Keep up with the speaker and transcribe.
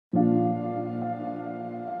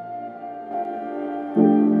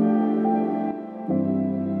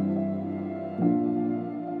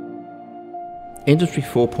Industry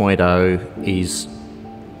 4.0 is,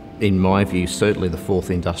 in my view, certainly the fourth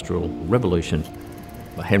industrial revolution.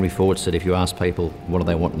 Henry Ford said if you ask people what do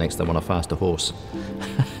they want next, they want a faster horse.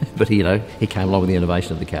 But he came along with the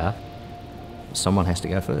innovation of the car. Someone has to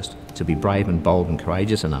go first, to be brave and bold and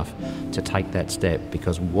courageous enough to take that step,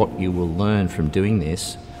 because what you will learn from doing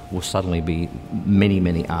this will suddenly be many,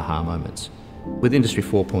 many aha moments. With Industry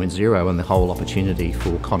 4.0 and the whole opportunity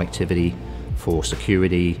for connectivity, for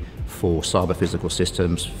security, for cyber-physical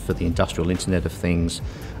systems, for the industrial Internet of Things,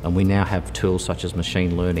 and we now have tools such as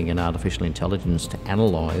machine learning and artificial intelligence to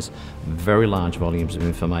analyse very large volumes of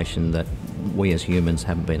information that we as humans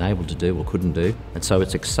haven't been able to do or couldn't do. And so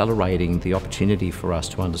it's accelerating the opportunity for us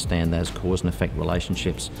to understand those cause and effect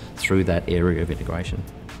relationships through that area of integration.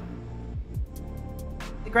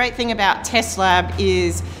 The great thing about Testlab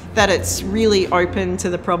is that it's really open to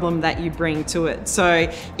the problem that you bring to it.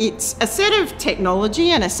 So it's a set of technology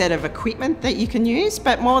and a set of equipment that you can use,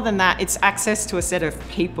 but more than that, it's access to a set of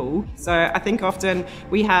people. So I think often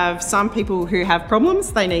we have some people who have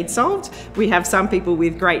problems they need solved. We have some people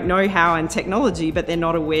with great know-how and technology, but they're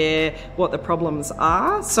not aware what the problems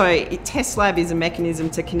are. So Testlab is a mechanism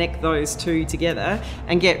to connect those two together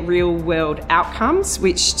and get real-world outcomes,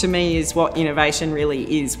 which to me is what innovation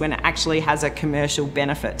really is, when it actually has a commercial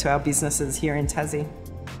benefit to our businesses here in Tassie.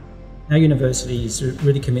 Our university is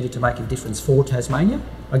really committed to making a difference for Tasmania.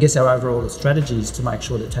 I guess our overall strategy is to make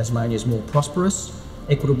sure that Tasmania is more prosperous,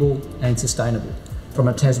 equitable and sustainable. From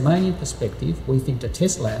a Tasmanian perspective, we think that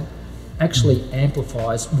Testlab actually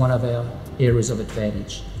amplifies one of our areas of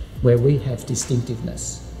advantage, where we have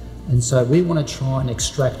distinctiveness. And so we want to try and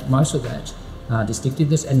extract most of that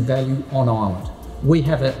distinctiveness and value on island. We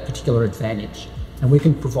have a particular advantage, and we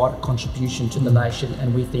can provide a contribution to the nation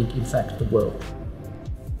and we think, in fact, the world.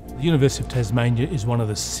 The University of Tasmania is one of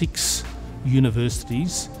the 6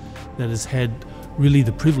 universities that has had really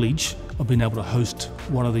the privilege of being able to host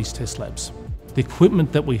one of these test labs. The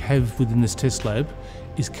equipment that we have within this test lab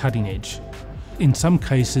is cutting edge. In some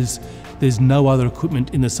cases, there's no other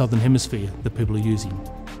equipment in the Southern Hemisphere that people are using.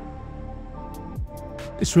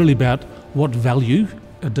 It's really about what value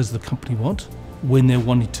does the company want when they're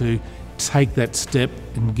wanting to take that step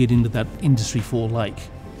and get into that Industry 4 lake.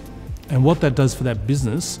 And what that does for that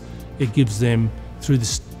business, it gives them, through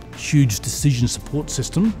this huge decision support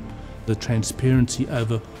system, the transparency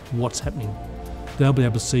over what's happening. They'll be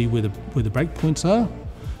able to see where the break points are,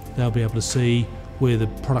 they'll be able to see where the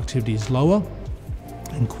productivity is lower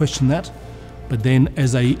and question that. But then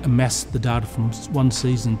as they amass the data from one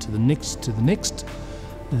season to the next,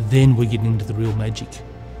 then we're getting into the real magic,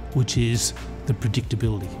 which is the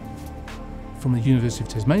predictability. From the University of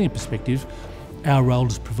Tasmania perspective, our role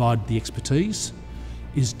is to provide the expertise,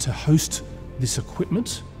 is to host this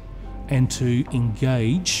equipment and to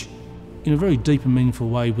engage in a very deep and meaningful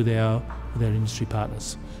way with our industry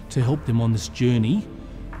partners to help them on this journey,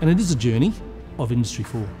 and it is a journey of Industry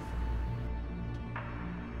 4.